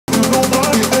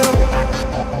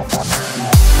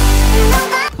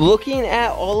Looking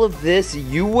at all of this,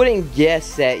 you wouldn't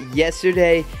guess that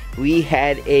yesterday we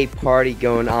had a party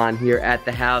going on here at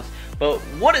the house. But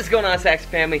what is going on,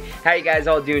 Saxton family? How you guys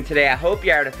all doing today? I hope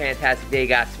you're having a fantastic day,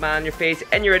 got a smile on your face,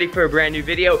 and you're ready for a brand new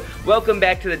video. Welcome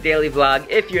back to the daily vlog.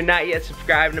 If you're not yet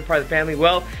subscribed and a part of the family,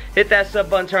 well, hit that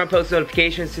sub button, turn on post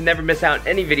notifications to never miss out on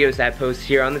any videos I post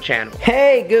here on the channel.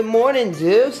 Hey, good morning,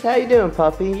 Zeus. How you doing,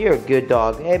 puppy? You're a good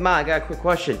dog. Hey, Ma, I got a quick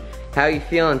question. How you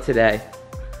feeling today?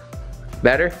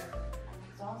 Better?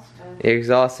 Exhausted. You're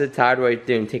exhausted? Tired? What are you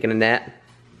doing? Taking a nap?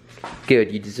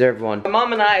 Good, you deserve one. My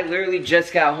mom and I literally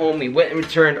just got home. We went and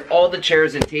returned all the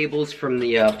chairs and tables from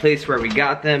the place where we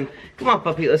got them. Come on,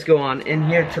 puppy, let's go on in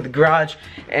here to the garage.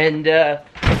 And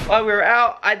while we were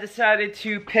out, I decided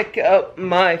to pick up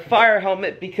my fire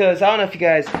helmet because I don't know if you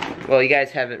guys, well, you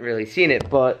guys haven't really seen it,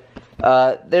 but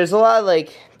there's a lot of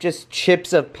like just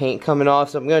chips of paint coming off,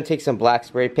 so I'm gonna take some black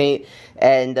spray paint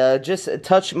and just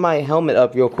touch my helmet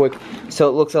up real quick so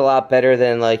it looks a lot better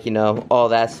than, like, you know, all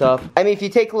that stuff. I mean, if you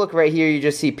take a look right here, you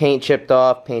just see paint chipped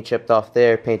off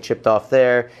there, paint chipped off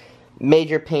there,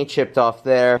 major paint chipped off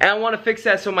there. And I want to fix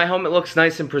that so my helmet looks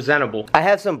nice and presentable. I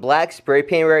have some black spray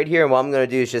paint right here, and what I'm going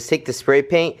to do is just take the spray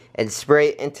paint and spray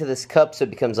it into this cup so it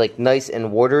becomes like nice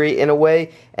and watery in a way,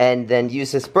 and then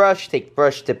use this brush, take the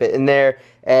brush, dip it in there,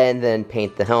 and then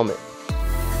paint the helmet.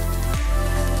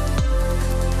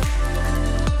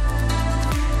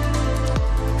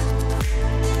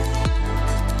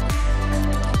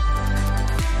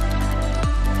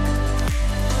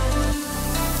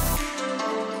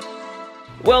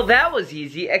 Well, that was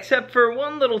easy, except for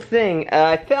one little thing.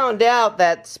 I found out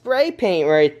that spray paint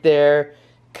right there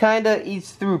kind of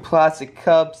eats through plastic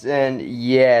cups, and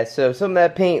yeah, so some of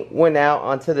that paint went out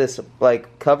onto this,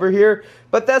 like, cover here,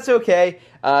 but that's okay,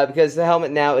 because the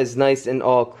helmet now is nice and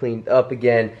all cleaned up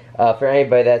again. For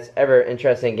anybody that's ever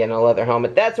interested in getting a leather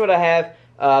helmet, that's what I have,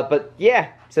 but yeah,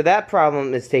 so that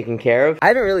problem is taken care of. I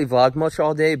haven't really vlogged much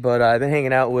all day, but I've been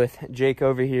hanging out with Jake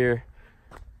over here,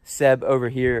 Seb over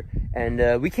here,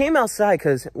 and we came outside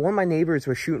because one of my neighbors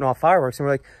was shooting off fireworks, and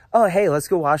we're like, oh hey, let's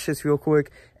go watch this real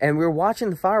quick. And we were watching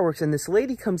the fireworks, and this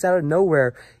lady comes out of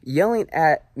nowhere yelling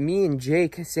at me and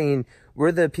Jake, saying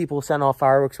we're the people setting off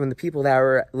fireworks when the people that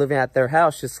were living at their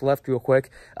house just left real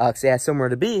quick because they had somewhere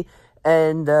to be.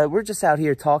 And we're just out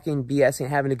here talking, BSing,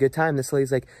 having a good time. This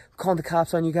lady's like, I'm calling the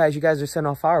cops on you guys are setting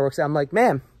off fireworks. And I'm like,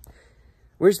 ma'am,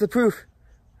 where's the proof?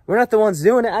 We're not the ones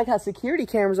doing it. I got security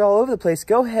cameras all over the place.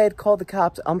 Go ahead, call the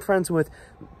cops. I'm friends with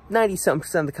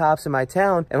 90-something% of the cops in my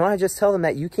town. And when I just tell them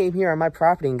that you came here on my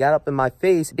property and got up in my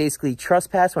face, basically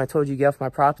trespassed when I told you to get off my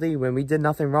property when we did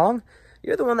nothing wrong,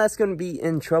 you're the one that's going to be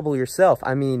in trouble yourself.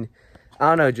 I mean, I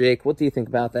don't know, Jake. What do you think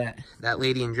about that? That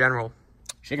lady in general.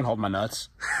 She can hold my nuts.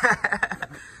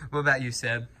 What about you,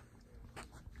 Seb?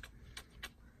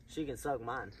 She can suck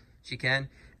mine. She can?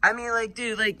 I mean, like,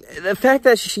 dude, like, the fact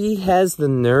that she has the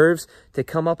nerves to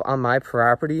come up on my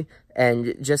property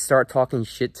and just start talking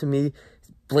shit to me,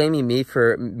 blaming me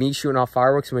for me shooting off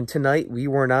fireworks, when tonight we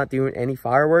were not doing any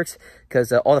fireworks,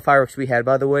 because all the fireworks we had,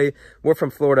 by the way, were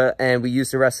from Florida, and we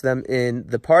used the rest of them in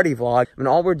the party vlog. And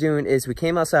all we're doing is we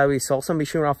came outside, we saw somebody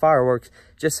shooting off fireworks,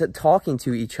 just talking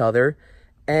to each other,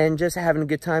 and just having a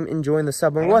good time enjoying the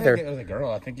summer weather. I don't think it was a girl.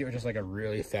 I think you were just like a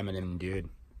really feminine dude.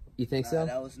 You think so?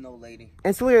 That was an old lady.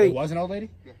 And it's literally, It was an old lady?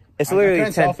 Yeah. It's literally I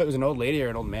couldn't tell if it was an old lady or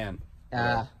an old man.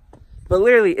 But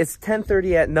literally, it's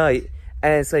 10:30 at night,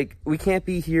 and it's like, we can't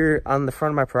be here on the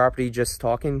front of my property just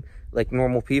talking like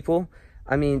normal people.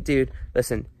 I mean, dude,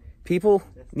 listen, people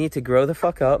need to grow the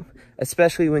fuck up,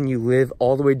 especially when you live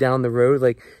all the way down the road.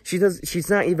 Like, she's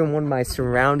not even one of my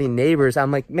surrounding neighbors.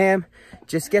 I'm like, ma'am,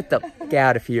 just get the fuck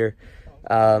out of here.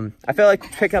 I felt like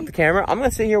picking up the camera. I'm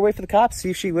gonna sit here and wait for the cops,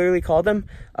 see if she literally called them.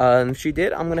 If she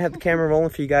did, I'm gonna have the camera rolling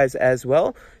for you guys as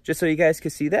well, just so you guys can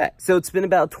see that. So it's been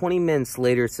about 20 minutes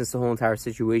later since the whole entire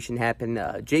situation happened.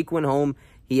 Jake went home.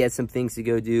 He had some things to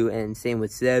go do, and same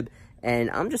with Seb. And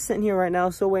I'm just sitting here right now,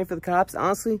 still waiting for the cops.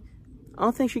 Honestly, I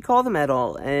don't think she called them at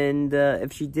all. And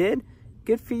if she did,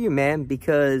 good for you, man,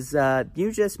 because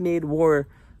you just made war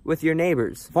with your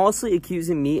neighbors, falsely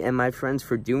accusing me and my friends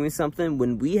for doing something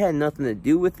when we had nothing to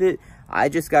do with it. I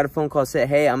just got a phone call, said,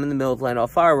 hey, I'm in the middle of lighting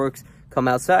off fireworks, come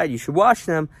outside, you should watch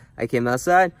them. I came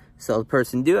outside, saw the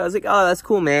person do it. I was like, oh, that's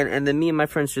cool, man. And then me and my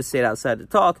friends just stayed outside to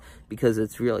talk because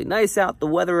it's really nice out. The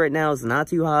weather right now is not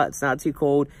too hot, it's not too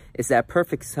cold. It's that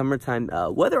perfect summertime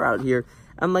weather out here.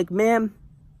 I'm like, ma'am,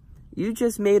 you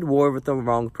just made war with the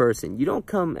wrong person. You don't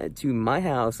come to my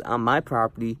house on my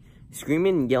property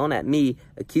screaming and yelling at me,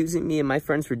 accusing me and my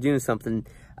friends for doing something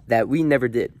that we never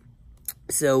did.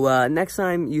 So next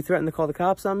time you threaten to call the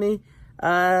cops on me,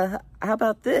 how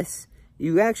about this?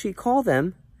 You actually call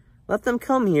them let them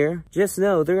come here. Just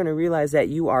know they're gonna realize that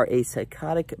you are a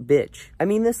psychotic bitch. I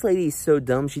mean, this lady's so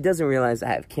dumb, she doesn't realize I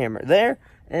have camera there,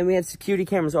 and we had security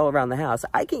cameras all around the house.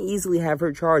 I can easily have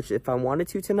her charged if I wanted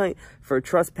to tonight for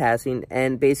trespassing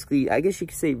and basically, I guess you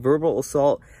could say verbal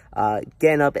assault,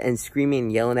 getting up and screaming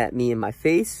and yelling at me in my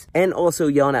face, and also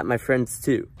yelling at my friends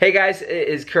too. Hey guys, it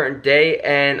is current day,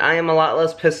 and I am a lot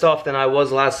less pissed off than I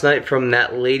was last night from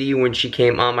that lady when she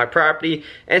came on my property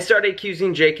and started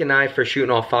accusing Jake and I for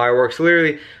shooting off fireworks.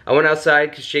 Literally, I went outside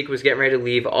because Jake was getting ready to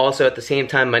leave. Also, at the same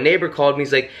time, my neighbor called me.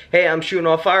 He's like, hey, I'm shooting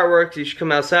off fireworks. You should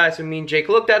come outside. So me and Jake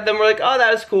looked at them. We're like, oh,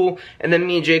 that was cool. And then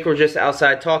me and Jake were just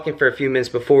outside talking for a few minutes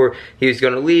before he was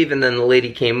going to leave. And then the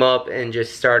lady came up and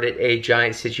just started a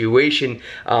giant situation.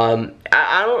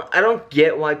 I don't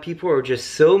get why people are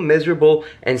just so miserable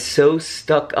and so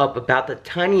stuck up about the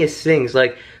tiniest things.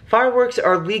 Like, fireworks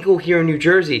are legal here in New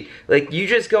Jersey. Like, you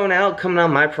just going out, coming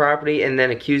on my property, and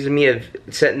then accusing me of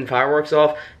setting fireworks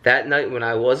off that night when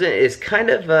I wasn't is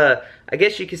kind of, I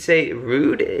guess you could say,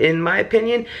 rude in my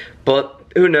opinion. But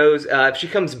who knows, if she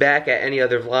comes back at any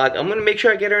other vlog, I'm gonna make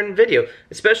sure I get her in video.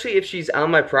 Especially if she's on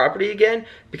my property again,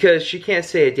 because she can't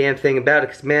say a damn thing about it,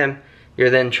 because man, you're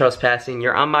then trespassing,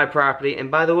 you're on my property, and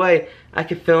by the way, I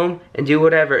can film and do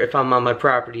whatever if I'm on my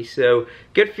property. So,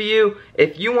 good for you.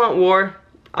 If you want war,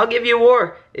 I'll give you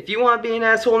war. If you want to be an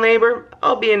asshole neighbor,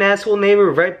 I'll be an asshole neighbor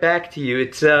right back to you.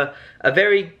 It's a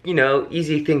very, you know,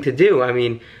 easy thing to do. I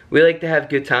mean, we like to have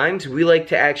good times. We like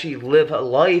to actually live a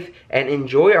life and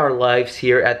enjoy our lives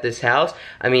here at this house.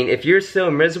 I mean, if you're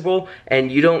so miserable and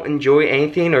you don't enjoy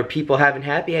anything or people having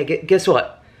happy, guess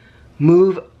what?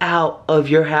 Move out of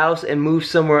your house and move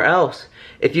somewhere else.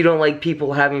 If you don't like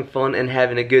people having fun and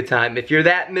having a good time, if you're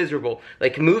that miserable,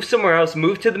 like, move somewhere else,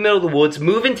 move to the middle of the woods,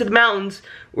 move into the mountains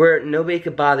where nobody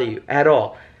could bother you at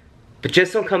all. But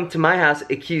just don't come to my house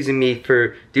accusing me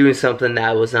for doing something that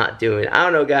I was not doing. I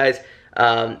don't know, guys.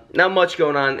 Not much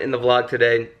going on in the vlog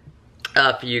today.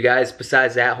 For you guys,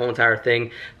 besides that whole entire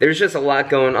thing. There's just a lot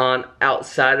going on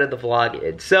outside of the vlog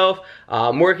itself.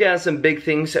 I'm working on some big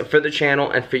things for the channel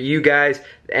and for you guys,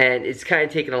 and it's kind of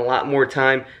taking a lot more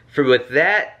time with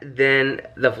that than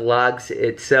the vlogs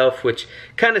itself, which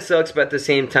kind of sucks, but at the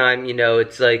same time, you know,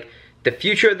 it's like the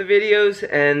future of the videos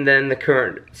and then the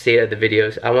current state of the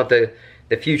videos. I want the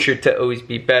future to always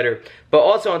be better. But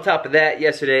also on top of that,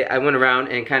 yesterday I went around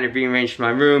and kind of rearranged my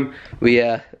room. We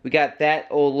got that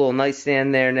old little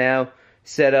nightstand there now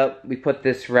set up. We put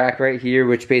this rack right here,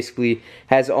 which basically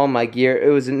has all my gear. It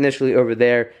was initially over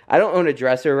there. I don't own a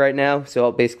dresser right now,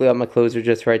 so basically all my clothes are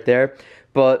just right there.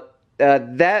 But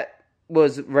that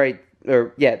was right,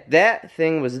 or yeah, that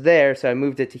thing was there, so I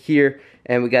moved it to here,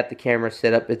 and we got the camera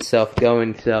set up itself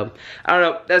going. So I don't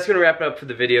know, that's gonna wrap it up for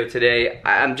the video today.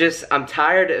 I'm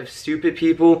tired of stupid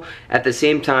people. At the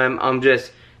same time, I'm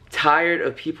just tired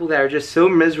of people that are just so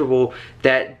miserable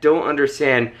that don't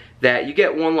understand that you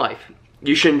get one life.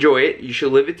 You should enjoy it, you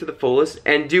should live it to the fullest,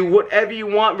 and do whatever you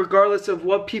want regardless of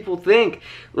what people think.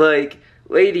 Like,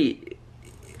 lady,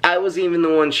 I wasn't even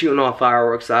the one shooting off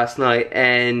fireworks last night,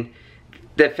 and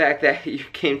the fact that you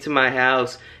came to my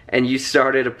house and you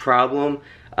started a problem,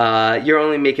 you're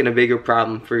only making a bigger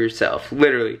problem for yourself,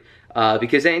 literally.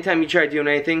 Because anytime you try doing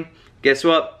anything, guess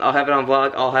what? I'll have it on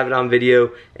vlog, I'll have it on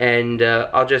video, and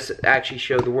I'll just actually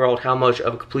show the world how much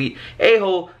of a complete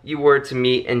a-hole you were to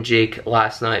me and Jake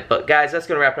last night. But guys, that's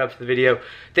gonna wrap it up for the video.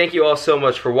 Thank you all so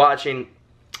much for watching.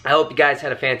 I hope you guys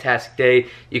had a fantastic day.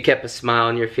 You kept a smile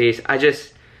on your face.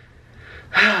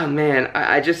 Oh man,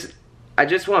 I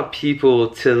just want people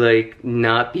to, like,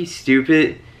 not be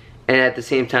stupid and at the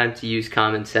same time to use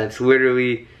common sense.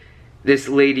 Literally, this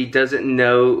lady doesn't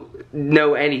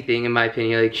know anything, in my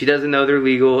opinion. Like, she doesn't know they're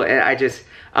legal, and I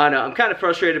don't know. I'm kind of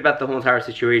frustrated about the whole entire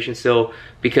situation still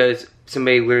because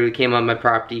somebody literally came on my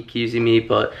property accusing me.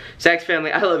 But Sax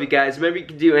family, I love you guys. Remember, you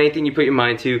can do anything you put your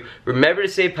mind to. Remember to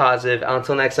stay positive.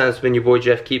 Until next time, it's been your boy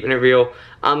Jeff, keeping it real.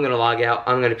 I'm gonna log out.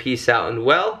 I'm gonna peace out, and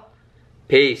well,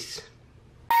 peace.